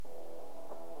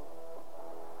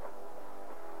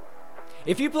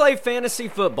If you play fantasy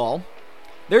football,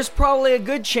 there's probably a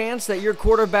good chance that your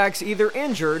quarterback's either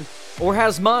injured or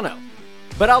has mono.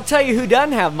 But I'll tell you who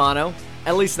doesn't have mono,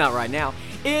 at least not right now.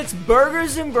 It's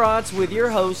Burgers and Brats with your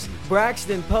hosts,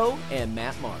 Braxton Poe and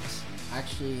Matt Marks.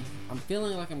 Actually, I'm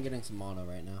feeling like I'm getting some mono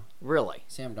right now. Really?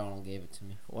 Sam Darnold gave it to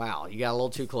me. Wow, you got a little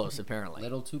too close, apparently. A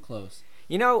little too close.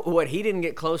 You know, what he didn't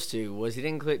get close to was he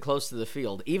didn't get close to the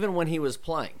field, even when he was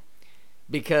playing.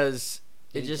 Because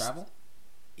Did he travel?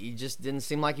 He just didn't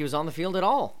seem like he was on the field at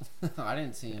all. I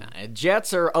didn't see him.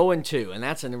 Jets are 0-2, and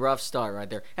that's a rough start right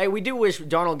there. Hey, we do wish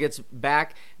Darnold gets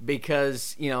back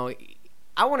because, you know,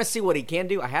 I want to see what he can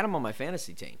do. I had him on my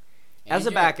fantasy team as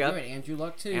a backup. You had Andrew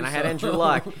Luck, too. And I had Andrew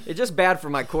Luck. It's just bad for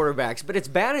my quarterbacks, but it's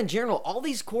bad in general. All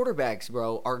these quarterbacks,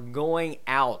 bro, are going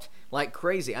out like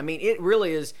crazy. I mean, it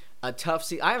really is a tough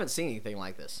season. I haven't seen anything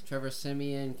like this. Trevor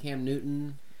Siemian, Cam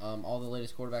Newton, all the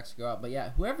latest quarterbacks go out. But,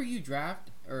 yeah, whoever you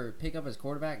draft or pick up as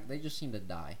quarterback, they just seem to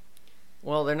die.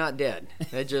 Well, they're not dead.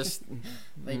 They're just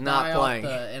they not die playing.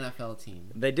 Off the NFL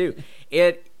team. They do.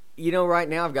 You know, right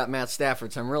now I've got Matt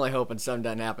Stafford, so I'm really hoping something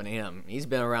doesn't happen to him. He's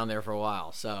been around there for a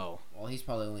while, so. Well, he's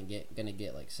probably only going to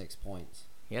get like 6 points.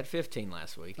 He had 15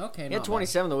 last week. Okay, he had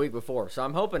 27 the week before, so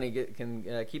I'm hoping he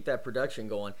can keep that production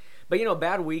going. But, you know,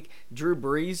 bad week. Drew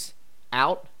Brees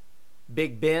out.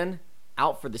 Big Ben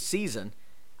out for the season.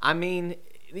 I mean,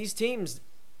 these teams.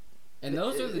 And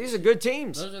these are good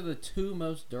teams. Those are the two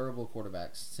most durable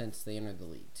quarterbacks since they entered the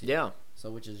league, too. Yeah. So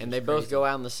which is and they both go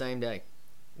out on the same day.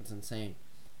 That's insane.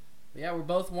 But yeah, we're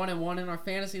both 1-1 in our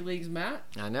fantasy leagues, Matt.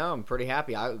 I know. I'm pretty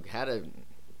happy. I had to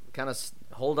kind of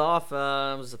hold off.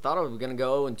 I thought I was going to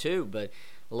go 0-2, but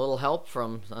a little help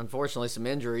from, unfortunately, some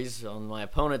injuries on my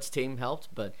opponent's team helped.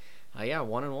 But, yeah,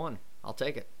 1-1. I'll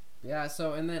take it. Yeah,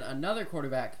 so, and then another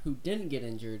quarterback who didn't get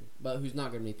injured, but who's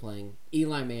not going to be playing,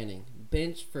 Eli Manning,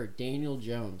 bench for Daniel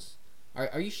Jones.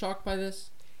 Are you shocked by this?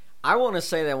 I want to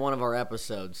say that one of our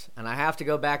episodes, and I have to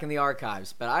go back in the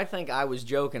archives, but I think I was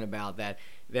joking about that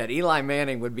Eli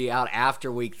Manning would be out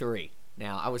after Week 3.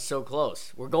 Now, I was so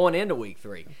close. We're going into Week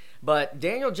 3. But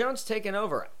Daniel Jones taking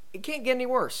over. It can't get any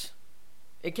worse.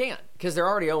 It can't, because they're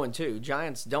already 0-2.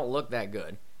 Giants don't look that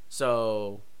good.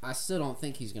 So I still don't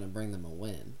think he's going to bring them a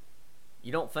win.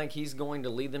 You don't think he's going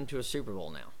to lead them to a Super Bowl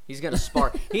now? He's going to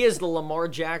spark. He is the Lamar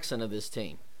Jackson of this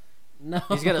team. No.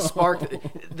 He's going to spark.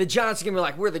 The Giants are going to be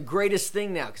like, we're the greatest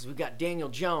thing now because we've got Daniel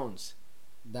Jones.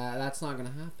 That's not going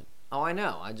to happen. Oh, I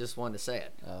know. I just wanted to say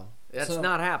it. Oh. That's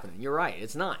not happening. You're right.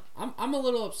 It's not. I'm a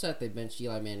little upset they benched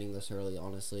Eli Manning this early,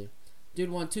 honestly. Dude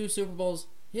won 2 Super Bowls.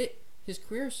 His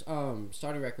career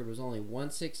starting record was only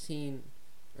 116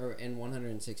 and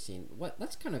 116. What?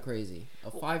 That's kind of crazy.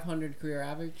 A 500 career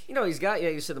average. You know, he's got,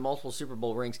 you said the multiple Super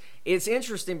Bowl rings. It's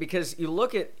interesting because you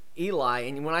look at Eli,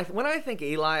 and when I think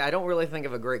Eli, I don't really think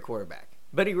of a great quarterback.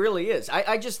 But he really is.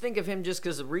 I just think of him just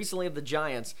because recently of the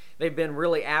Giants, they've been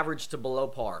really average to below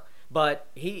par. But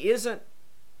he isn't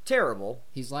terrible.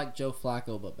 He's like Joe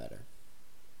Flacco, but better.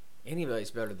 Anybody's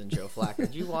better than Joe Flacco.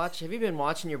 Did you watch? Have you been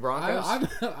watching your Broncos?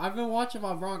 I've been watching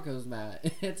my Broncos,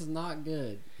 Matt. It's not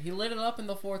good. He lit it up in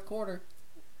the fourth quarter.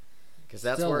 Because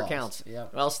that's still where lost. It counts.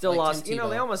 Yep. Well, still like lost. Tim Tebow.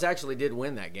 They almost actually did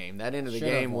win that game. That end of the Should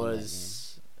have game won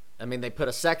was... I mean, they put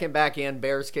a second back in.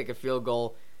 Bears kick a field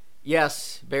goal.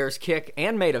 Yes, Bears kick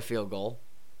and made a field goal.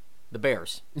 The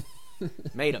Bears.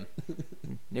 Made them.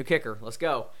 New kicker. Let's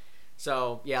go.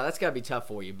 So, yeah, that's got to be tough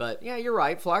for you. But, yeah, you're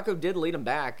right. Flacco did lead them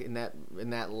back in that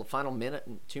final minute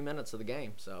and 2 minutes of the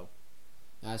game. So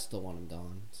I still want him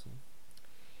gone. So.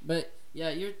 But,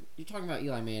 yeah, you're talking about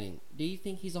Eli Manning. Do you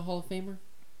think he's a Hall of Famer?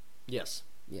 Yes.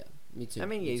 Yeah, me too. I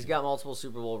mean, he's got multiple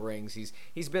Super Bowl rings.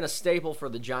 He's been a staple for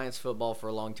the Giants football for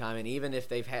a long time. And even if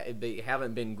they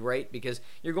haven't been great, because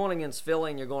you're going against Philly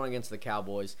and you're going against the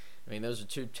Cowboys. I mean, those are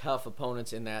two tough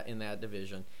opponents in that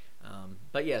division.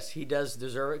 But yes, he does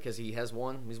deserve it because he's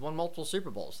won multiple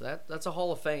Super Bowls. That's a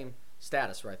Hall of Fame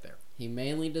status right there. He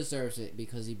mainly deserves it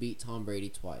because he beat Tom Brady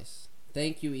twice.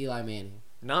 Thank you, Eli Manning.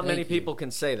 Not many people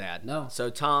can say that. No. So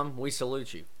Tom, we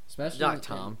salute you. Especially not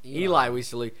Tom. Eli, we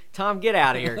salute. Tom, get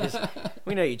out of here because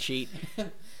we know you cheat.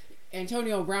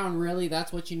 Antonio Brown, really?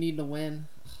 That's what you need to win?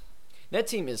 That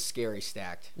team is scary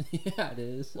stacked. Yeah, it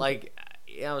is. Like,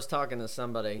 I was talking to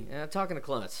somebody, talking to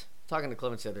Clements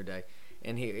the other day.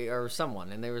 And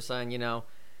someone, and they were saying,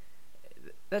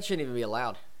 that shouldn't even be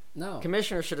allowed. No.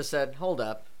 Commissioner should have said, hold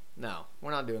up. No,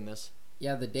 we're not doing this.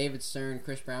 Yeah, the David Stern,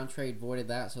 Chris Brown trade voided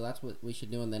that, so that's what we should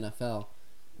do in the NFL.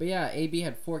 But yeah, AB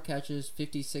had 4 catches,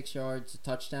 56 yards, a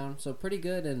touchdown, so pretty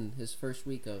good in his first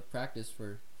week of practice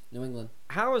for New England.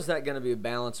 How is that going to be a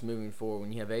balance moving forward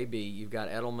when you have AB, you've got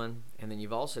Edelman, and then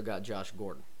you've also got Josh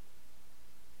Gordon?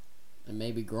 And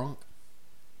maybe Gronk.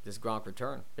 this Gronk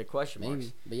return? Big question marks.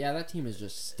 Maybe. But yeah, that team is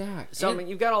just stacked. So, And I mean,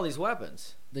 you've got all these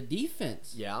weapons. the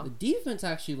defense. Yeah. The defense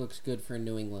actually looks good for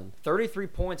New England. 33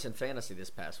 points in fantasy this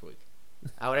past week.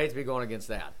 I would hate to be going against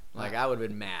that. Like, I would have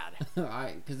been mad.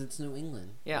 Because it's New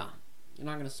England. Yeah. You're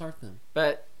not going to start them.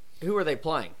 But who are they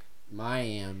playing?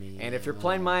 Miami. And if you're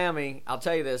playing Miami, I'll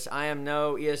tell you this. I am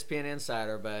no ESPN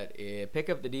insider, but pick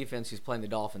up the defense who's playing the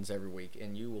Dolphins every week,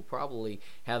 and you will probably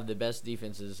have the best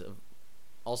defenses of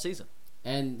all season.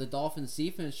 And the Dolphins'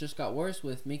 defense just got worse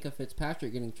with Minka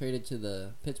Fitzpatrick getting traded to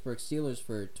the Pittsburgh Steelers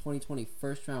for a 2020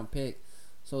 first-round pick.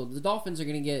 So the Dolphins are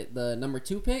going to get the number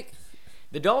 2 pick.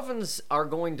 The Dolphins are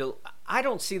going to – I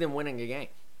don't see them winning a game.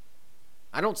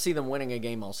 I don't see them winning a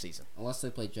game all season. Unless they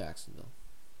play Jacksonville.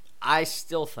 I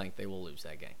still think they will lose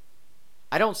that game.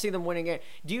 I don't see them winning it.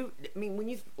 When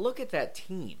you look at that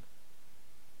team,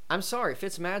 I'm sorry,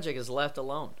 Fitzmagic is left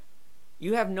alone.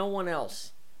 You have no one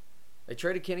else. They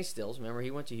traded Kenny Stills. Remember,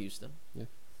 he went to Houston. Yeah.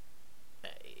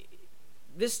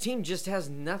 This team just has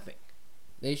nothing.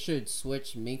 They should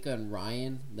switch Minka and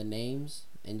Ryan, the names,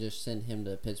 and just send him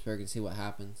to Pittsburgh and see what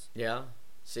happens. Yeah.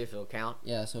 See if it'll count.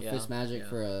 Yeah, so Fitzmagic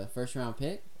for a first-round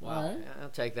pick. Wow. All right. Yeah, I'll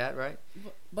take that, right?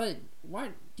 But why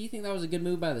do you think that was a good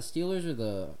move by the Steelers or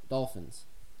the Dolphins?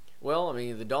 Well, I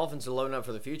mean, the Dolphins are loading up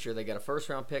for the future. They got a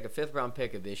first-round pick, a fifth-round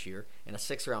pick of this year, and a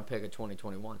sixth-round pick of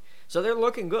 2021. So they're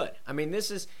looking good. I mean, this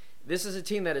is a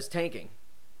team that is tanking,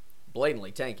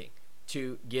 blatantly tanking,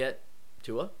 to get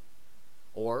Tua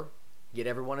or get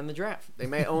everyone in the draft. They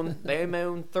may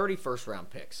own 30 first-round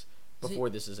picks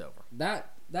before this is over.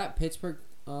 That Pittsburgh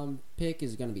pick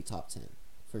is going to be top 10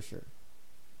 for sure.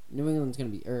 New England's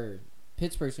going to be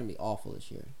Pittsburgh's going to be awful this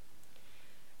year.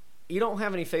 You don't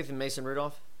have any faith in Mason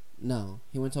Rudolph? No,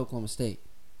 he went to Oklahoma State.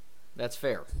 That's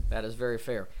fair. That is very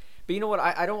fair. But you know what?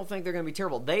 I don't think they're going to be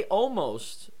terrible. They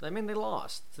lost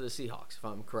to the Seahawks, if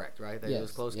I'm correct, right? It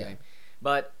was a close game.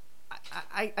 But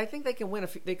I think they can win.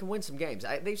 They can win some games.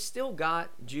 They've still got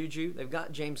Juju. They've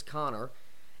got James Conner,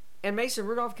 and Mason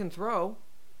Rudolph can throw.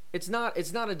 It's not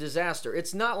a disaster.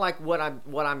 It's not like what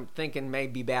I'm thinking may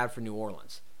be bad for New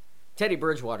Orleans. Teddy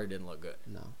Bridgewater didn't look good.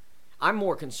 No. I'm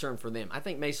more concerned for them. I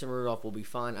think Mason Rudolph will be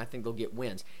fine. I think they'll get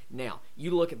wins. Now,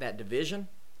 you look at that division.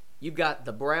 You've got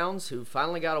the Browns, who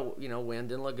finally got a win.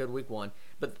 Didn't look good week 1,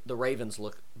 but the Ravens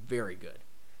look very good.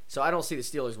 So I don't see the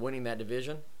Steelers winning that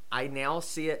division. I now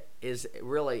see it is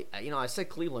really, I said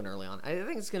Cleveland early on. I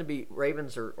think it's going to be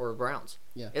Ravens or Browns.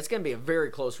 Yeah. It's going to be a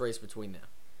very close race between them.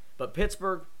 But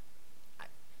Pittsburgh,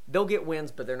 they'll get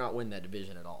wins, but they're not winning that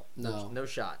division at all. No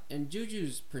shot. And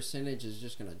Juju's percentage is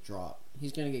just going to drop.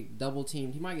 He's going to get double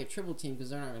teamed. He might get triple teamed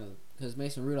because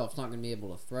Mason Rudolph's not going to be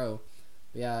able to throw.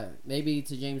 But yeah, maybe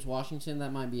to James Washington,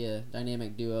 that might be a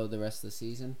dynamic duo the rest of the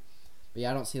season. But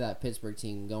yeah, I don't see that Pittsburgh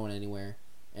team going anywhere.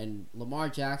 And Lamar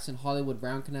Jackson, Hollywood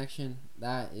Brown connection,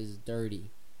 that is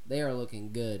dirty. They are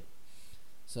looking good.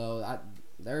 So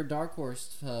they're a dark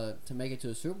horse to make it to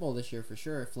a Super Bowl this year for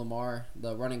sure if Lamar,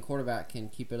 the running quarterback, can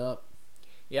keep it up.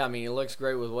 Yeah, I mean, it looks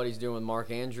great with what he's doing with Mark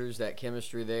Andrews, that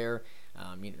chemistry there,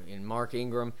 and Mark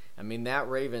Ingram. I mean, that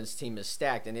Ravens team is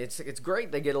stacked, and it's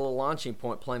great they get a little launching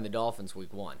point playing the Dolphins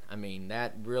week 1. I mean,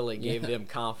 that really gave them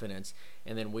confidence,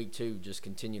 and then week 2 just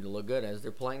continued to look good as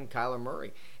they're playing Kyler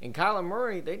Murray. And Kyler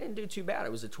Murray, they didn't do too bad.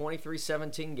 It was a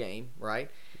 23-17 game, right?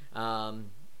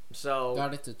 So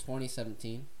got it to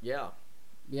 2017. Yeah.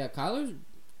 Yeah, Kyler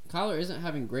isn't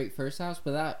having great first halves,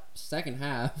 but that second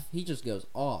half, he just goes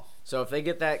off. So if they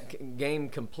get that game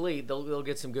complete, they'll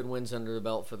get some good wins under the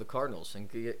belt for the Cardinals and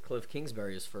get Cliff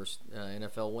Kingsbury his first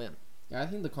NFL win. Yeah, I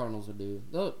think the Cardinals will do.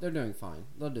 They're doing fine.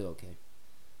 They'll do okay.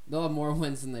 They'll have more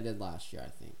wins than they did last year, I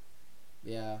think.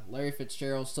 Yeah, Larry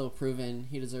Fitzgerald's still proven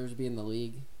he deserves to be in the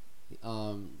league.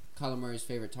 Kyler Murray's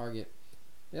favorite target.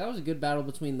 Yeah, that was a good battle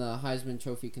between the Heisman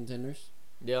Trophy contenders.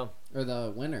 Yeah. Or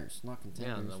the winners, not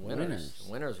contenders. Yeah, the winners.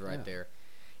 Winners right there.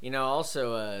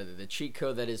 Also, the cheat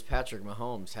code that is Patrick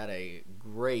Mahomes had a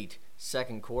great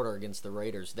second quarter against the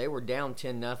Raiders. They were down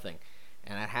 10-0,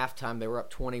 and at halftime they were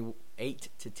up 28-10.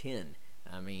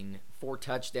 I mean, 4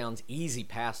 touchdowns, easy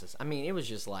passes. I mean, it was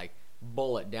just like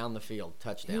bullet down the field,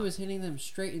 touchdown. He was hitting them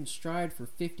straight in stride for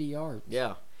 50 yards.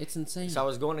 Yeah. It's insane. So I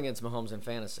was going against Mahomes in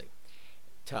fantasy.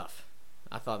 Tough.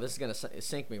 I thought this is going to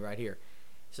sink me right here.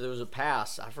 So there was a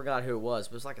pass. I forgot who it was,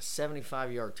 but it was like a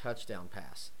 75-yard touchdown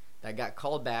pass that got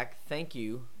called back. Thank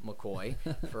you, McCoy,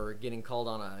 for getting called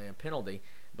on a penalty.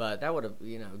 But that would have,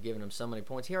 given him so many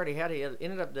points. He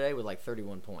ended up today with like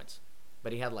 31 points.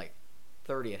 But he had like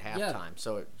 30 at halftime. Yeah.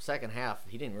 So second half,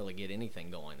 he didn't really get anything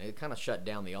going. It kind of shut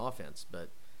down the offense.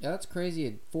 But yeah, that's crazy. He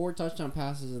had 4 touchdown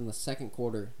passes in the second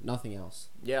quarter. Nothing else.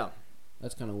 Yeah.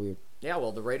 That's kind of weird. Yeah,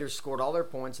 well, the Raiders scored all their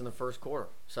points in the first quarter.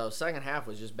 So second half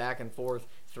was just back and forth,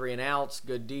 3 and outs,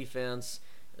 good defense,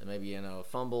 maybe a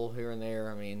fumble here and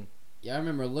there. I mean, yeah, I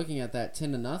remember looking at that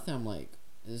 10-0. I'm like,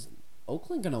 is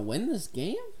Oakland gonna win this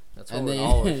game? That's what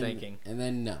all we're thinking. And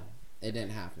then no, it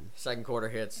didn't happen. Second quarter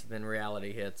hits, then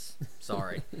reality hits.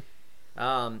 Sorry.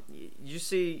 You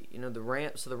see, the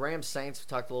Rams. So the Rams Saints. We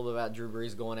talked a little bit about Drew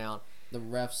Brees going out. The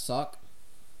refs suck.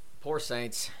 Poor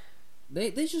Saints. They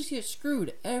just get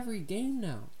screwed every game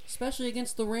now, especially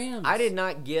against the Rams. I did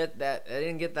not get that. I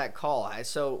didn't get that call.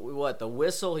 So what? The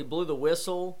whistle. He blew the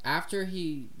whistle after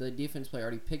the defense player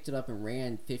already picked it up and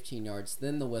ran 15 yards.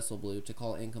 Then the whistle blew to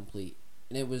call incomplete,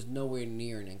 and it was nowhere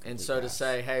near an incomplete. And so pass. To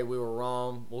say, hey, we were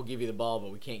wrong. We'll give you the ball,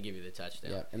 but we can't give you the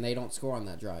touchdown. Yeah, and they don't score on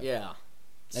that drive. Yeah.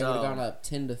 They would have gone up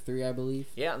 10-3, I believe.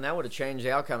 Yeah, and that would have changed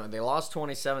the outcome. They lost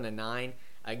 27-9.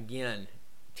 Again,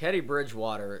 Teddy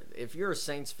Bridgewater, if you're a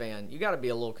Saints fan, you got to be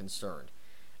a little concerned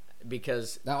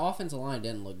because that offensive line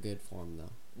didn't look good for him,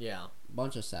 though. Yeah.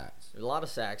 Bunch of sacks. A lot of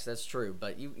sacks, that's true,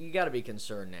 but you got to be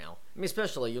concerned now. I mean,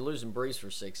 especially you're losing Brees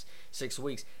for six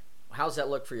weeks. How's that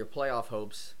look for your playoff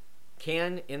hopes?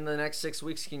 In the next 6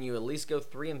 weeks, can you at least go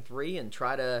 3-3 and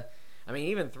try to? I mean,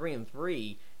 even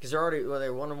 3-3 because they're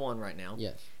 1-1 right now.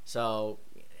 Yes. So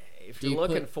if you're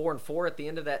looking 4-4 at the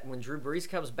end of that, when Drew Brees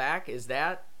comes back, is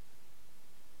that?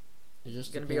 It's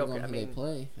just going to be okay. On who they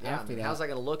play after that. How's that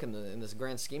going to look in this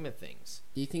grand scheme of things?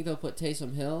 Do you think they'll put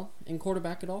Taysom Hill in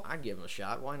quarterback at all? I'd give him a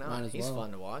shot. Why not? He's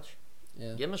fun to watch.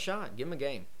 Yeah. Give him a shot. Give him a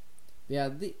game. Yeah,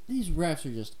 these refs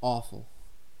are just awful.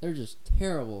 They're just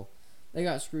terrible. They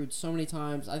got screwed so many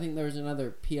times. I think there was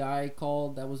another PI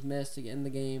called that was missed in the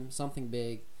game. Something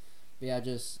big. But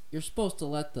yeah, you're supposed to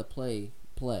let the play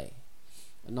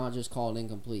and not just call it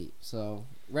incomplete. So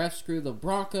refs screw the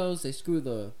Broncos. They screw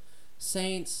the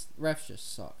Saints. Refs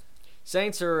just suck.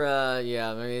 Saints are I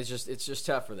mean it's just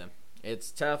tough for them.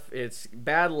 It's tough. It's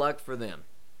bad luck for them.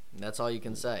 That's all you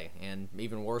can say. And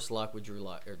even worse luck with Drew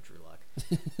Luck.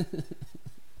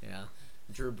 Yeah.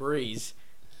 Drew Brees.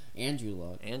 Andrew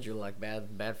Luck.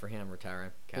 Bad for him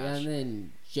retiring. Gosh. Yeah, and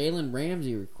then Jalen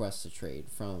Ramsey requests a trade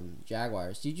from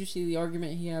Jaguars. Did you see the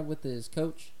argument he had with his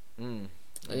coach?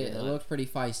 It looked pretty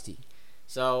feisty.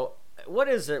 So, what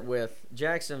is it with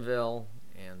Jacksonville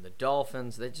and the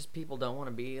Dolphins? People don't want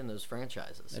to be in those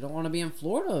franchises. They don't want to be in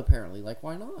Florida, apparently. Like,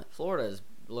 why not? Florida is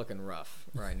looking rough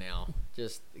right now.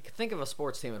 Just think of a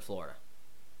sports team in Florida.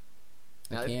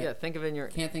 Now, think of it in your...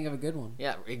 Can't think of a good one.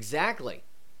 Yeah, exactly.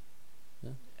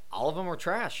 Yeah. All of them are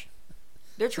trash.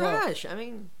 They're trash. I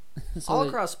mean,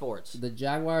 across sports. The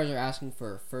Jaguars are asking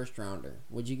for a first-rounder.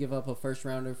 Would you give up a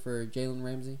first-rounder for Jalen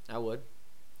Ramsey? I would.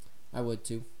 I would,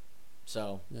 too.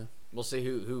 So, yeah. We'll see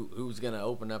who's going to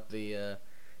open up the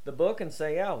book and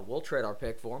say, yeah, we'll trade our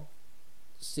pick for him.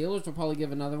 Steelers will probably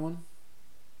give another one.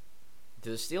 To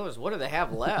the Steelers, what do they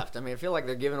have left? I mean, I feel like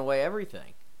they're giving away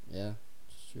everything. Yeah,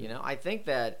 it's true. I think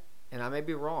that, and I may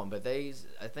be wrong, but I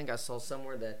think I saw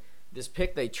somewhere that this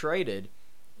pick they traded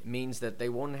means that they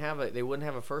wouldn't have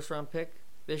a first round pick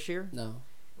this year. No,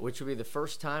 which would be the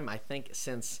first time I think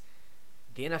since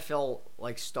the NFL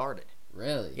started.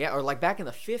 Really? Yeah, or back in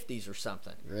the 50s or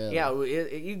something. Really? Yeah,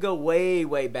 you go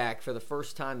way back for the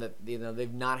first time that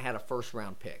they've not had a first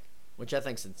round pick, which I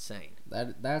think's insane.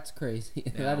 That's crazy.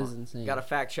 That is insane. Got to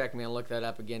fact check me and look that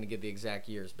up again to get the exact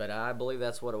years, but I believe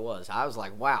that's what it was. I was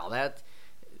like, wow, that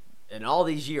in all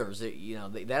these years,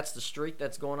 that's the streak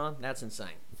that's going on. That's insane.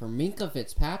 For Minkah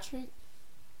Fitzpatrick?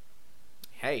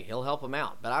 Hey, he'll help him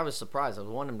out. But I was surprised. I was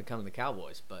wanting him to come to the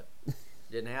Cowboys, but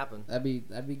didn't happen.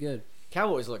 That'd be good.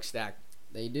 Cowboys look stacked.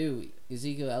 They do.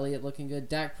 Ezekiel Elliott looking good.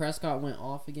 Dak Prescott went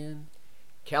off again.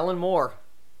 Kellen Moore,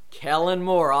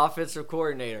 offensive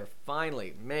coordinator.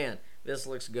 Finally, man, this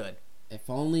looks good. If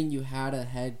only you had a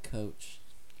head coach.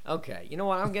 Okay, you know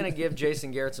what? I'm going to give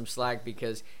Jason Garrett some slack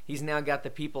because he's now got the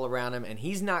people around him, and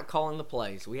he's not calling the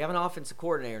plays. We have an offensive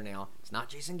coordinator now. It's not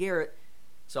Jason Garrett.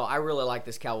 So I really like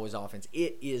this Cowboys offense.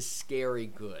 It is scary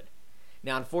good.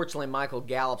 Now, unfortunately, Michael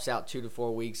Gallup's out 2 to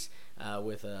 4 weeks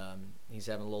with he's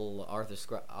having a little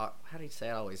how do you say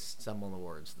it? I always stumble on the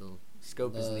words. The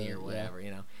scope is in the ear, whatever,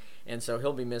 And so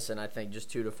he'll be missing, I think,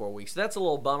 just 2 to 4 weeks. So that's a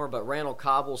little bummer, but Randall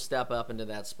Cobb will step up into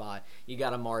that spot. You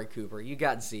got Amari Cooper. You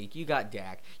got Zeke. You got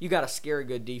Dak. You got a scary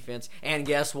good defense. And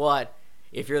guess what?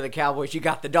 If you're the Cowboys, you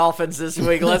got the Dolphins this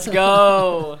week. Let's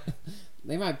go.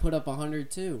 They might put up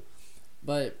 100 too.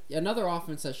 But another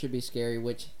offense that should be scary,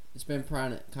 which it's been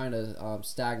kind of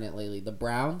stagnant lately. The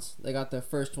Browns, they got their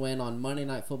first win on Monday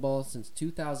Night Football since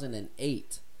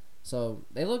 2008. So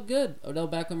they look good. Odell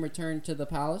Beckham returned to the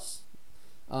Palace.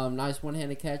 Nice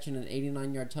one-handed catch and an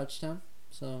 89-yard touchdown.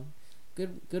 So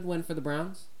Good win for the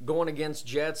Browns. Going against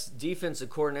Jets defensive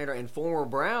coordinator and former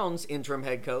Browns interim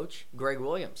head coach Greg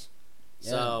Williams.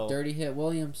 Yeah, dirty hit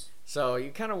Williams. So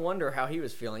you kind of wonder how he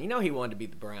was feeling. He wanted to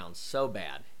beat the Browns so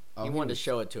bad. He wanted to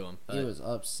show it to him. He was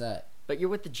upset. But you're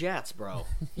with the Jets, bro.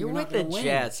 You're You're with not the gonna win.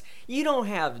 Jets. You don't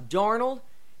have Darnold.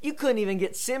 You couldn't even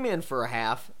get Simeon for a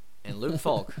half. And Luke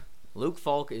Falk. Luke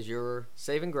Falk is your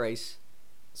saving grace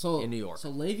in New York.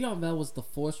 So Le'Veon Bell was the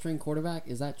 4th-string quarterback.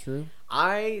 Is that true?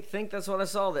 I think that's what I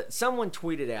saw. That someone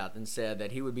tweeted out and said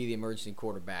that he would be the emergency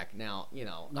quarterback. Now,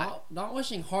 Not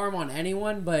wishing harm on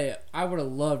anyone, but I would have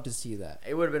loved to see that.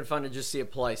 it would have been fun to just see a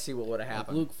play, see what would have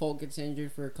happened. Luke Falk gets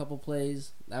injured for a couple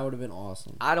plays. That would have been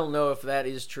awesome. I don't know if that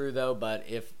is true, though, but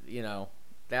if,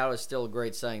 that was still a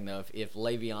great saying, though. If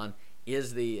Le'Veon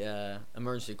is the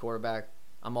emergency quarterback,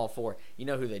 I'm all for it. You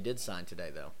know who they did sign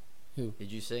today, though? Who?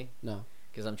 Did you see? No.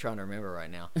 Because I'm trying to remember right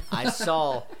now. I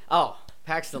saw,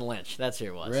 Paxton Lynch. That's who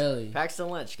it was. Really? Paxton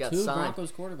Lynch got Two signed.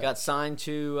 Broncos quarterbacks. Got signed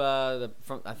to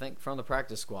from the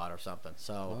practice squad or something.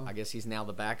 So I guess he's now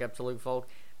the backup to Luke Falk.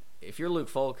 If you're Luke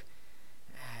Falk,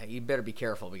 you better be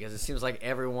careful because it seems like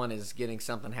everyone is getting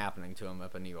something happening to him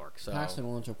up in New York. So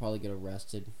Paxton Lynch will probably get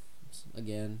arrested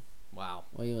again. wow.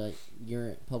 Well,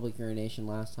 you public urination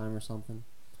last time or something.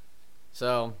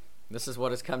 So this is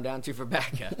what it's come down to for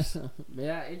backups.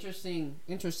 Yeah, interesting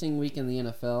week in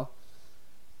the NFL.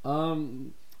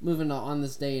 Moving on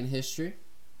this day in history.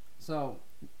 So,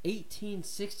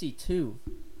 1862,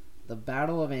 the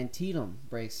Battle of Antietam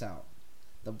breaks out.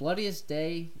 The bloodiest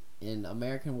day in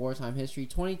American wartime history.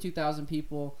 22,000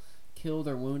 people killed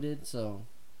or wounded, so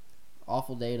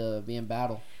awful day to be in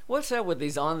battle. What's up with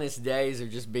these on this days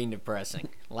of just being depressing?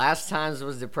 Last time's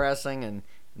was depressing and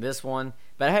this one.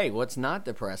 But hey, what's not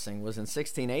depressing was in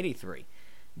 1683.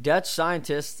 Dutch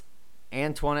scientist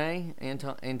Antone, and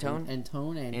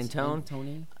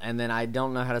then I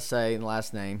don't know how to say the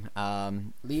last name.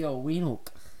 Leo Wienhoek.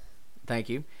 Thank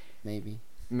you. Maybe.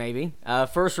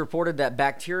 First reported that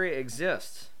bacteria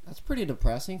exists. That's pretty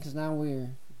depressing because now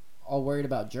we're all worried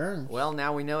about germs. Well,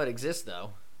 now we know it exists,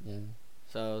 though. Yeah.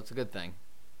 So it's a good thing,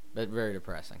 but very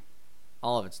depressing.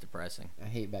 All of it's depressing. I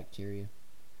hate bacteria.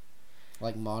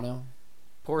 Like mono.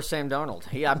 Poor Sam Darnold.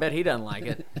 I bet he doesn't like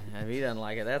it. He doesn't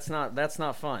like it. That's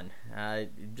not fun.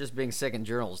 Just being sick in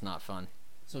journal is not fun.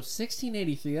 So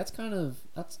 1683. That's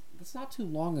not too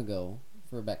long ago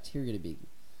for a bacteria to be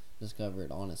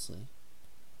discovered. Honestly.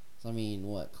 So I mean,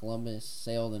 Columbus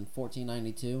sailed in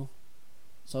 1492.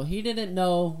 So he didn't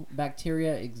know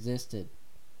bacteria existed.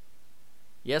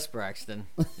 Yes, Braxton.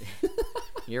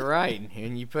 You're right.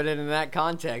 And you put it in that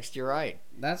context, you're right.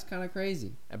 That's kind of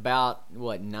crazy. About,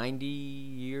 90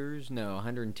 years? No,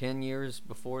 110 years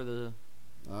before the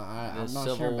I'm not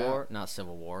Civil sure War? about. Not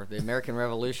Civil War. The American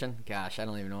Revolution? Gosh, I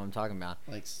don't even know what I'm talking about.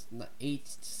 Like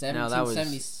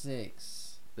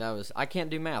 1776. That was... I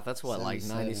can't do math. That's what, like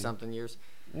 90-something years?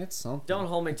 It's something. Don't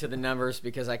hold me to the numbers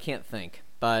because I can't think.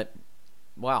 But,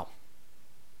 wow.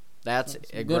 That's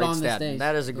a great stat.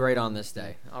 That is a great on this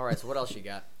day. All right, so what else you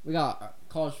got? We got a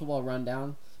college football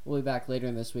rundown. We'll be back later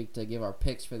in this week to give our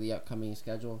picks for the upcoming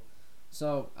schedule.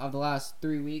 So, of the last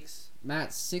 3 weeks,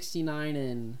 Matt's 69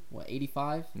 and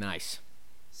 85? Nice.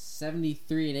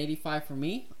 73 and 85 for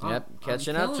me. Yep,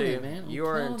 catching up to you. Man. You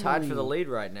are tied for the lead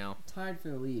right now. Tied for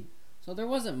the lead. So there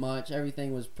wasn't much.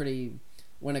 Everything was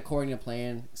went according to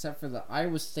plan, except for the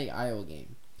Iowa State-Iowa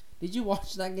game. Did you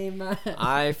watch that game, Matt?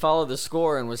 I followed the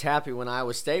score and was happy when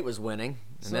Iowa State was winning.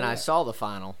 And then I saw the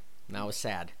final, and I was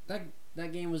sad.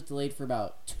 That game was delayed for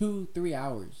about 2-3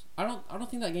 hours. I don't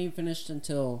think that game finished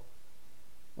until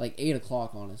like 8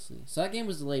 o'clock, honestly. So that game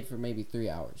was delayed for maybe 3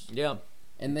 hours. Yeah,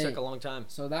 and it took a long time.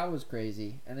 So that was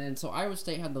crazy. And then so Iowa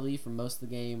State had the lead for most of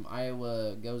the game.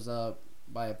 Iowa goes up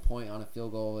by a point on a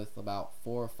field goal with about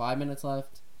 4 or 5 minutes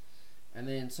left. And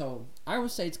then so Iowa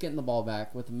State's getting the ball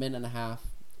back with a minute and a half.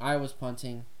 Iowa's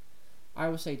punting.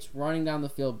 Iowa State's running down the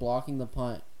field, blocking the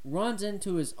punt. Runs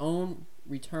into his own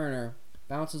returner,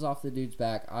 bounces off the dude's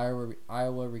back.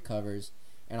 Iowa recovers,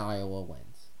 and Iowa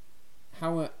wins.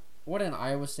 What an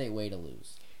Iowa State way to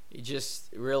lose. It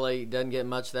just really doesn't get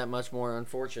that much more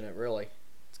unfortunate, really.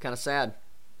 It's kind of sad.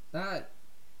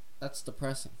 That's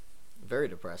depressing. Very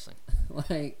depressing.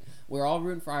 Like, we're all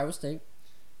rooting for Iowa State.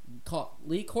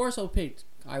 Lee Corso picked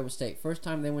Iowa State. First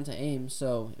time they went to Ames,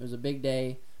 so it was a big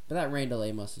day. But that rain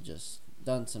delay must have just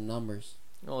done some numbers.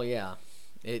 Oh, yeah.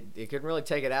 It could really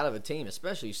take it out of a team,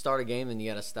 especially you start a game and you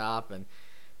got to stop.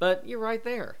 But you're right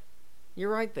there.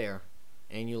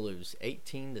 And you lose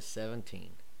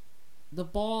 18-17. The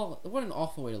ball, what an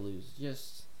awful way to lose.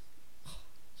 Just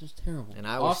terrible. And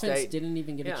Iowa Offense State didn't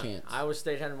even get a chance. Iowa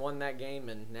State hadn't won that game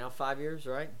in now 5 years,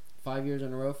 right? 5 years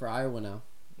in a row for Iowa now.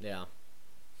 Yeah.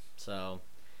 So,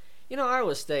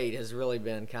 Iowa State has really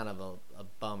been kind of a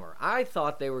bummer. I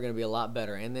thought they were going to be a lot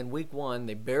better. And then week 1,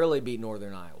 they barely beat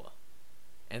Northern Iowa.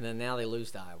 And then now they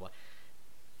lose to Iowa.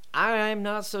 I'm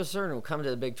not so certain we'll come to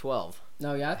the Big 12.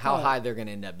 No, yeah, how high they're going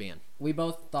to end up being. We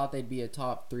both thought they'd be a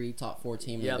top 3, top 4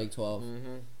 team in the Big 12.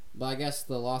 Mm-hmm. But I guess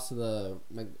the loss of the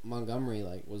Montgomery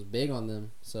was big on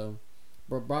them. So,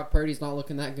 Brock Purdy's not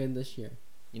looking that good this year.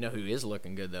 You know who is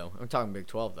looking good though? I'm talking Big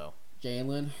 12 though.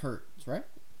 Jalen Hurts, right?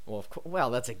 Well,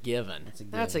 that's a given.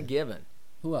 That's a given.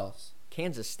 Who else?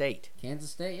 Kansas State.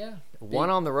 Kansas State, yeah. Won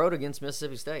on the road against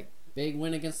Mississippi State. Big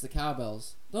win against the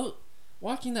Cowbells. Though,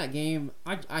 watching that game,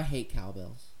 I hate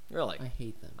cowbells. Really? I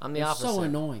hate them. I'm the opposite. So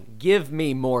annoying. Give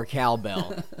me more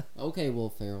cowbell. Okay, Will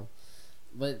Ferrell.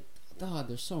 But, God,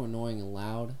 they're so annoying and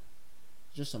loud.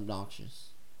 Just obnoxious.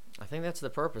 I think that's the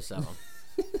purpose of them.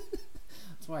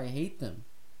 That's why I hate them.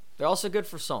 They're also good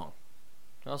for song.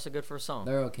 They're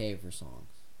okay for songs.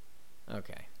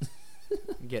 Okay.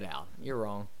 Get out. You're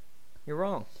wrong.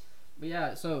 But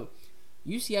yeah, so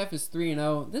UCF is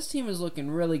 3-0. This team is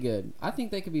looking really good. I think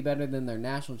they could be better than their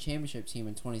national championship team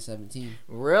in 2017.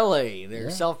 Really? They're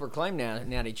self-proclaimed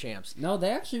natty champs. No, they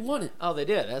actually won it. Oh, they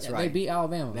did. That's right. They beat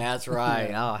Alabama. That's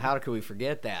right. Oh, how could we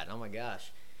forget that? Oh, my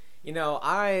gosh.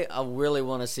 I really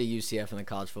want to see UCF in the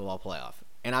college football playoff,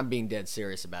 and I'm being dead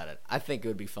serious about it. I think it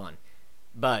would be fun,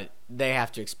 but they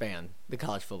have to expand the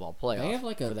college football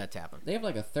playoff for that to happen. They have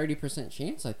like a 30%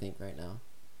 chance, I think, right now.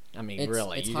 I mean,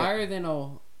 really. It's higher than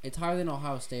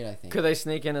Ohio State, I think. Could they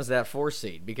sneak in as that 4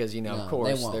 seed? Because, No, of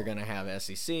course, they're going to have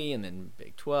SEC and then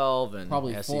Big 12 and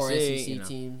probably SEC. 4 SEC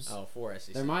teams. Oh, 4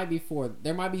 SEC. There might be 4.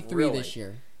 There might be 3 Really? this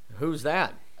year. Who's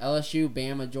that? LSU,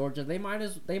 Bama, Georgia. They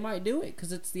might do it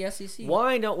because it's the SEC.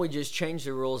 Why don't we just change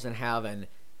the rules and have an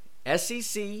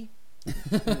SEC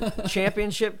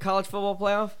championship college football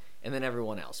playoff and then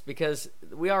everyone else? Because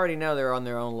we already know they're on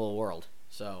their own little world.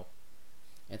 So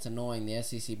it's annoying, the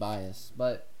SEC bias.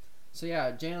 But so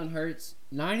yeah, Jalen Hurts,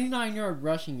 99-yard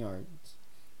rushing yards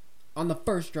on the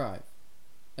first drive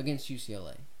against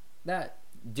UCLA. That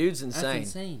dude's insane.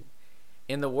 That's insane.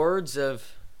 In the words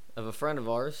of a friend of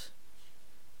ours,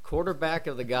 quarterback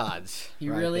of the gods. He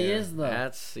really is, though.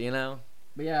 That's,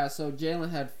 But yeah, so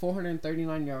Jalen had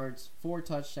 439 yards, 4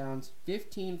 touchdowns,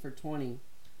 15 for 20.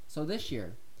 So this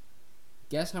year,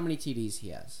 guess how many TDs he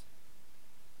has?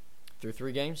 Through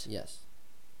 3 games? Yes.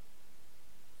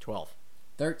 12.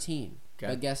 13. Okay.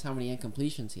 But guess how many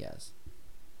incompletions he has?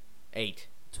 8.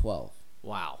 12.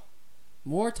 Wow.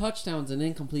 More touchdowns than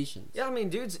incompletions. Yeah, I mean,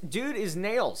 dude is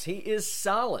nails. He is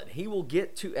solid. He will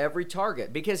get to every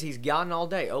target because he's gotten all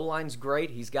day. O-line's great.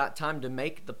 He's got time to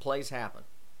make the plays happen.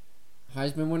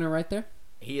 Heisman winner right there?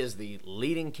 He is the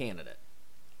leading candidate.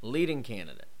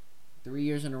 3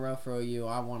 years in a row for OU.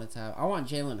 I want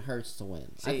Jalen Hurts to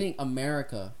win. I think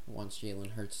America wants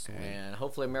Jalen Hurts to win. And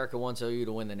hopefully America wants OU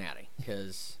to win the Natty.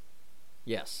 Because,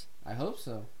 yes. I hope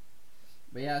so.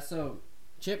 But yeah, so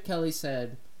Chip Kelly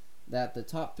said that the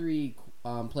top 3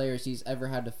 players he's ever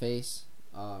had to face,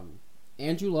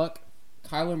 Andrew Luck,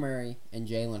 Kyler Murray, and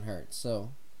Jalen Hurts.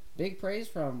 So, big praise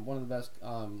from one of the best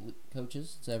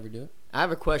coaches to ever do it. I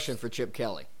have a question for Chip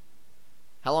Kelly.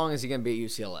 How long is he going to be at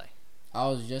UCLA? I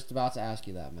was just about to ask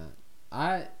you that, Matt.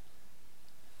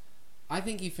 I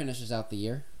think he finishes out the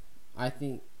year.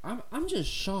 I'm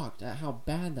just shocked at how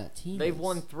bad that team is. They've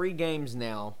won 3 games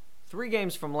now. 3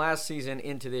 games from last season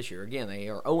into this year. Again, they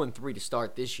are 0-3 to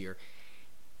start this year.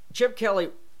 Chip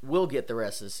Kelly will get the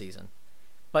rest of the season.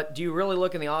 But do you really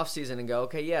look in the offseason and go,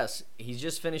 okay, yes, he's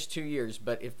just finished 2 years,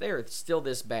 but if they're still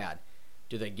this bad,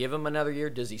 do they give him another year?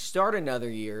 Does he start another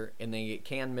year and then get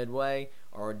canned midway?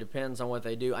 Or it depends on what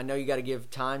they do. I know you got to give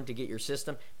time to get your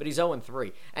system, but he's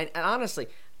 0-3. And honestly,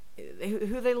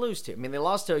 who they lose to? I mean, they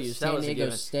lost to OU, so that was a given.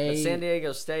 But San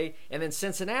Diego State, and then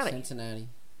Cincinnati.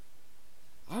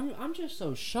 I'm just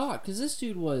so shocked because this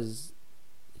dude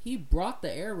he brought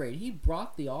the air raid. He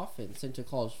brought the offense into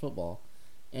college football.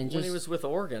 And when he was with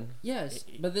Oregon. Yes,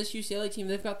 but this UCLA team,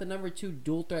 they've got the number 2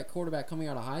 dual threat quarterback coming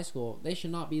out of high school. They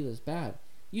should not be this bad.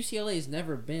 UCLA has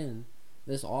never been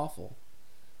this awful.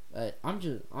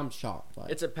 I'm shocked.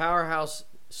 It's a powerhouse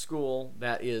school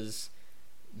that is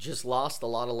just lost a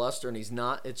lot of luster, and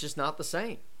it's just not the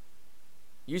same.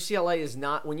 UCLA is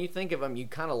not, when you think of them, you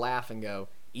kind of laugh and go,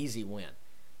 easy win.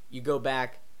 You go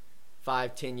back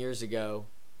 5-10 years ago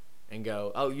and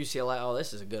go, oh, UCLA, oh,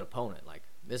 this is a good opponent. Like,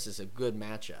 this is a good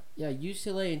matchup. Yeah,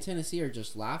 UCLA and Tennessee are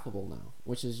just laughable now,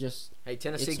 which is just... Hey,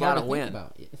 Tennessee got to win.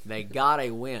 They got to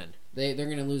win. They're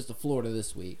going to lose to Florida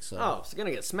this week. So. Oh, it's going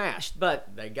to get smashed,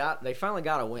 but they finally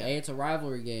got to win. Hey, it's a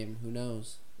rivalry game. Who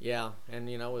knows? Yeah, and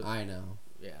I know.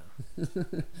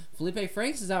 Yeah. Felipe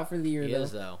Franks is out for the year, He though.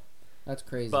 is, though. That's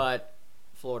crazy. But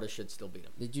Florida should still beat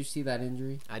him. Did you see that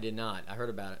injury? I did not. I heard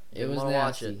about it. It was want to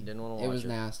nasty. watch it. Didn't want to watch it. It was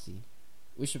nasty.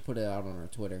 We should put it out on our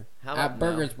Twitter. How about At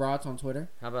Burger Brat on Twitter.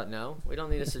 How about no? We don't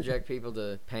need to subject people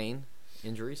to pain,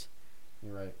 injuries.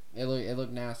 You're right. It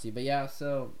looked nasty. But yeah,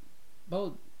 so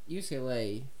both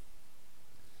UCLA,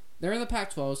 they're in the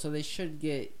Pac-12, so they should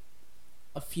get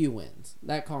a few wins.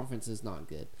 That conference is not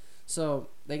good. So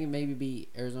they can maybe beat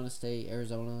Arizona State,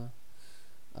 Arizona,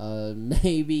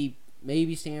 maybe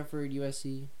Stanford,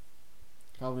 USC.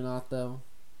 Probably not, though.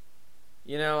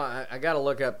 You know, I got to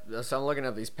look up. So I'm looking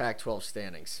up these Pac-12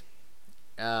 standings.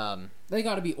 They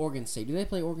got to be Oregon State. Do they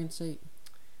play Oregon State?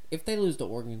 If they lose to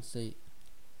Oregon State.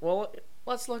 Well,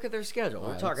 let's look at their schedule.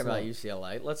 We're Right, talking about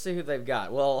UCLA. Let's see who they've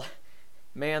got. Well,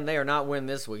 man, they are not winning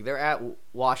this week. They're at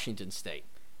Washington State.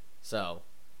 So,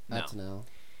 no. That's no.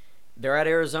 They're at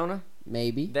Arizona.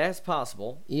 Maybe. That's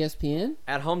possible. ESPN?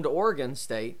 At home to Oregon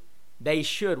State. They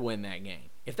should win that game.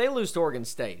 If they lose to Oregon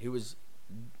State, who was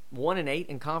 1-8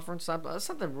 in conference,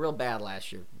 something real bad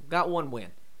last year. Got one win.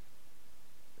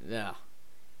 Yeah.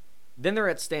 Then they're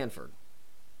at Stanford.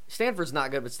 Stanford's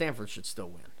not good, but Stanford should still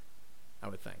win, I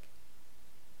would think.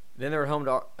 Then they're at home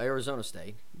to Arizona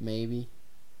State. Maybe.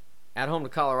 At home to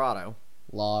Colorado.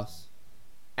 Loss.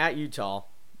 At Utah.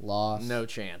 Loss. No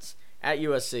chance. At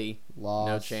USC. Loss.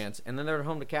 No chance. And then they're at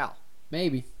home to Cal.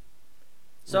 Maybe.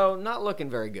 So, not looking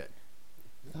very good.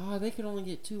 God, they could only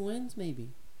get 2 wins,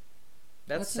 maybe.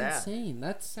 That's sad. Insane.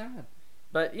 That's sad.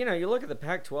 But, you know, you look at the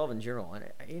Pac-12 in general, and,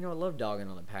 you know, I love dogging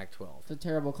on the Pac-12. It's a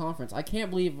terrible conference. I can't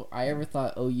believe I ever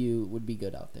thought OU would be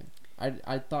good out there.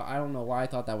 I don't know why I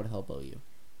thought that would help OU.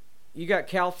 You got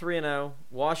Cal 3-0,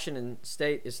 Washington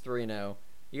State is 3-0.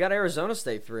 You got Arizona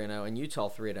State 3-0 and Utah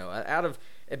 3-0. Out of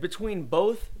between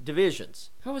both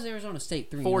divisions, How was Arizona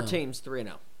State 3-0? 4 teams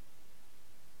 3-0.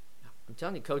 I'm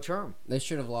telling you, Coach Herm. They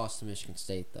should have lost to Michigan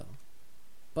State though,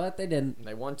 but they didn't.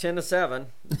 They won 10-7.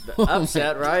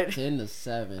 Upset, right?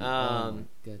 10-7. Oh my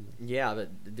goodness. Yeah,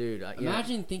 but dude,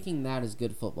 Imagine thinking that is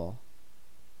good football.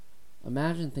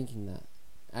 Imagine thinking that.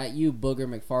 At you, Booger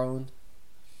McFarland.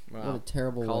 Wow. What a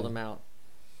terrible Called way. him out.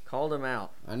 Called him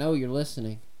out. I know you're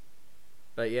listening.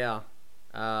 But yeah,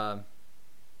 I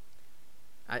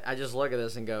just look at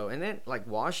this and go, and then like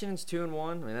Washington's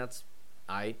 2-1. I mean that's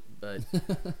aight, but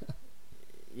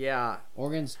yeah,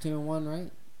 Oregon's 2-1,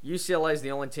 right? UCLA is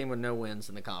the only team with no wins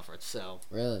in the conference. So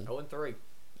Really? 0-3,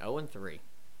 0-3.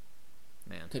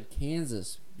 Man, Could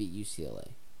Kansas beat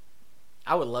UCLA?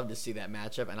 I would love to see that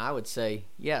matchup, and I would say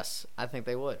yes. I think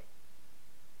they would.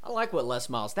 I like what Les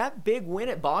Miles. That big win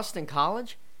at Boston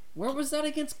College. Where was that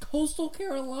against Coastal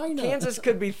Carolina? Kansas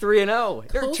could be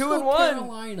 3-0. They're 2-1. Coastal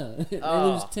Carolina. They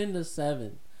lose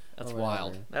 10-7. That's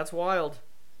wild. That's wild.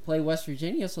 Play West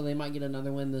Virginia, so they might get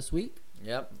another win this week.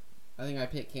 Yep. I think I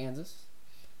picked Kansas.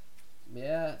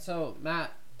 Yeah. So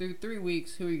Matt, through 3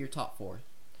 weeks, who are your top 4?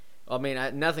 I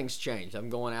mean, nothing's changed. I'm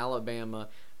going Alabama,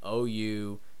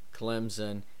 OU,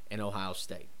 Clemson, and Ohio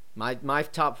State. My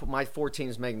 4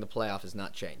 teams making the playoff has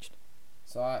not changed.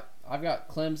 So I've got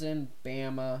Clemson,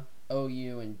 Bama,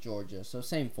 OU, and Georgia. So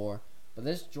same 4. But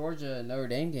this Georgia Notre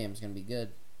Dame game is going to be good.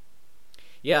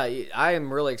 Yeah, I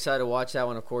am really excited to watch that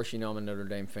one. Of course, you know I'm a Notre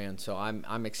Dame fan, so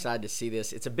I'm excited to see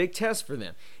this. It's a big test for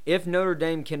them. If Notre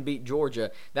Dame can beat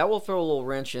Georgia, that will throw a little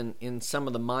wrench in some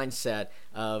of the mindset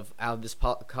of how this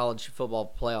college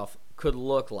football playoff could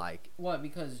look like. What?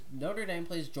 Because Notre Dame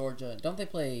plays Georgia. Don't they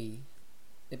play?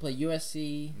 They play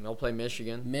USC. They'll play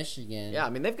Michigan. Yeah, I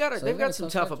mean they've got some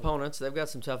tough opponents. They've got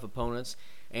some tough opponents,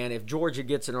 and if Georgia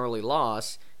gets an early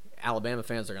loss, Alabama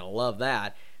fans are going to love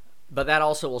that. But that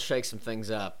also will shake some things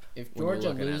up. If Georgia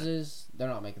loses, they're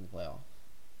not making the playoff.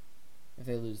 If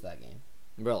they lose that game,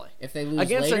 really? If they lose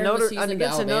against later in the season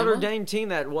against to a Notre Alabama, Dame team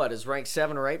that is ranked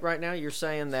 7 or 8 right now, you're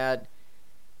saying that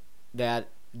them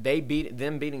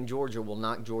beating Georgia will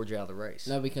knock Georgia out of the race?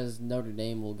 No, because Notre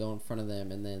Dame will go in front of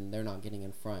them, and then they're not getting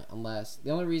in front unless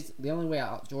the only way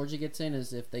out Georgia gets in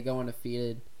is if they go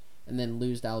undefeated and then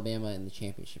lose to Alabama in the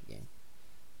championship game.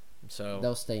 So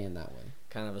they'll stay in that way.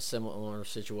 Kind of a similar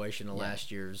situation to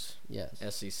last year's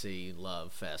SEC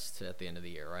Love Fest at the end of the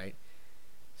year, right?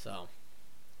 So.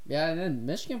 Yeah, and then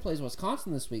Michigan plays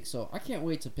Wisconsin this week, so I can't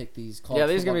wait to pick these college Yeah,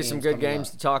 there's going to to be some good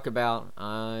games to talk about.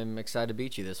 I'm excited to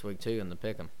beat you this week, too, in the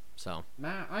pick 'em. So.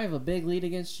 Matt, I have a big lead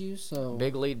against you, so...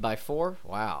 Big lead by 4?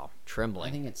 Wow. Trembling.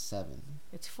 I think it's 7.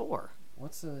 It's 4.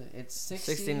 It's 60?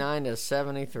 69 to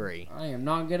 73. I am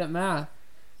not good at math.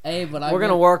 Hey, but we're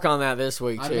going to work on that this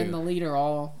week, too. I've been the leader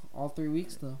all 3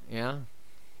 weeks, though. Yeah?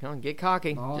 Come on, get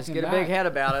cocky. I'll Just come get a back. big head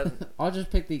about it. I'll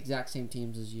just pick the exact same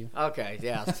teams as you. Okay,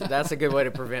 yeah, so that's a good way to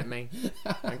prevent me.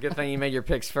 A good thing you made your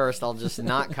picks first. I'll just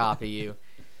not copy you.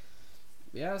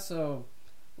 Yeah, so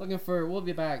we'll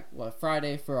be back,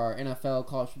 Friday for our NFL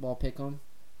college football pick'em.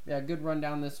 Yeah, good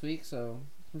rundown this week, so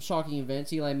some shocking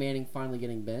events. Eli Manning finally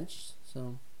getting benched,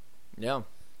 so Yeah.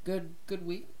 good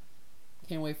week.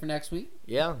 Can't wait for next week.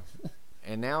 Yeah.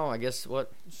 And now, I guess,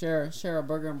 what? Share a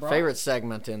burger and brats. Favorite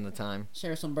segment in the time.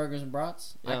 Share some burgers and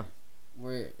brats. Yeah.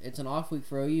 It's an off week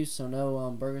for OU, so no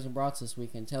burgers and brats this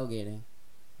weekend. Tailgating.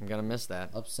 I'm going to miss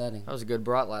that. Upsetting. That was a good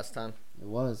brat last time. It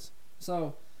was.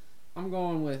 So, I'm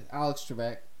going with Alex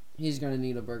Trebek. He's going to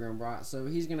need a burger and brat, so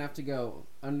he's going to have to go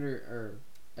under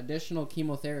additional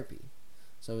chemotherapy.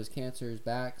 So his cancer is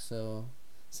back, so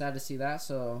sad to see that.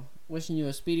 So, wishing you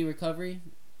a speedy recovery.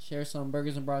 Share some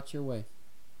burgers and brats your way.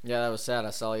 Yeah, that was sad.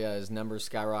 I saw his numbers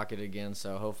skyrocketed again,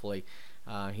 so hopefully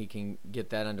he can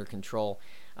get that under control.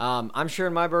 I'm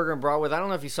sharing my burger and brat with, I don't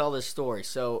know if you saw this story.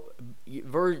 So,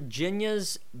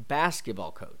 Virginia's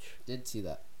basketball coach. Did see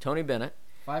that. Tony Bennett.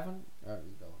 500? All right,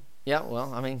 you go. Yeah,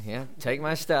 well, I mean, yeah, take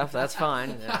my stuff. That's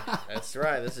fine. Yeah, that's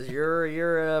right. This is your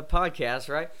podcast,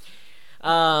 right?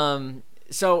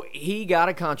 So he got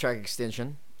a contract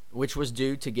extension, which was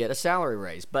due to get a salary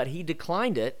raise, but he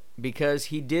declined it because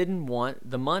he didn't want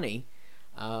the money.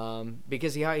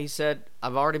 Because he said,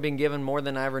 I've already been given more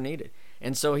than I ever needed.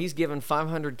 And so he's given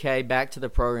 $500K back to the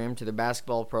program, to their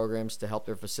basketball programs, to help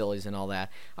their facilities and all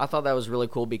that. I thought that was really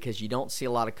cool because you don't see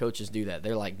a lot of coaches do that.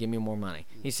 They're like, give me more money.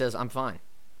 He says, I'm fine.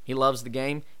 He loves the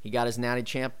game. He got his natty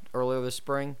champ earlier this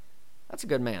spring. That's a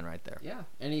good man right there. Yeah,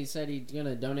 and he said he's going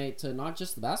to donate to not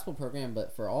just the basketball program,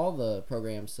 but for all the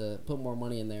programs to put more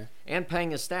money in there. And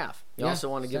paying his staff. He also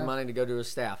wanted to give money to go to his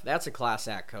staff. That's a class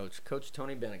act, Coach. Coach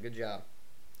Tony Bennett, good job.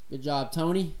 Good job,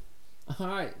 Tony. All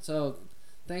right, so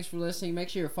thanks for listening. Make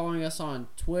sure you're following us on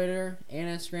Twitter and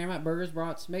Instagram at Burgers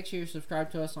Brats. Make sure you subscribe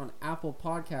to us on Apple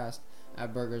Podcast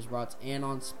at Burgers Brats and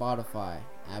on Spotify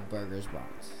at Burgers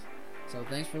Brats. So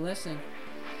thanks for listening.